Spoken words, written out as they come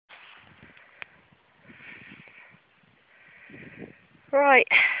Right.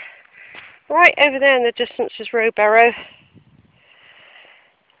 Right over there in the distance is Rowbarrow.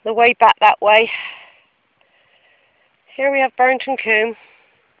 The way back that way. Here we have Burrington Coombe.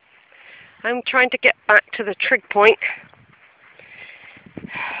 I'm trying to get back to the trig point.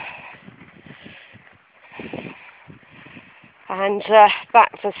 And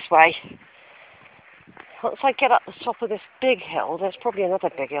back this way. Once I get up the top of this big hill, there's probably another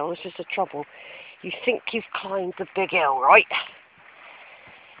big hill. This is the trouble. You think you've climbed the big hill, right?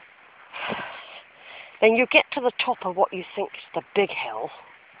 Then you get to the top of what you think is the big hill,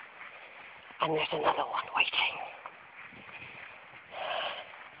 and there's another one waiting.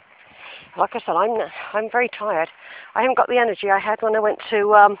 Like I said, I'm very tired. I haven't got the energy I had when I went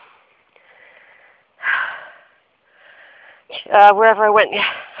to wherever I went.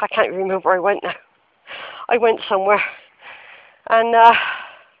 I can't even remember where I went now. I went somewhere, and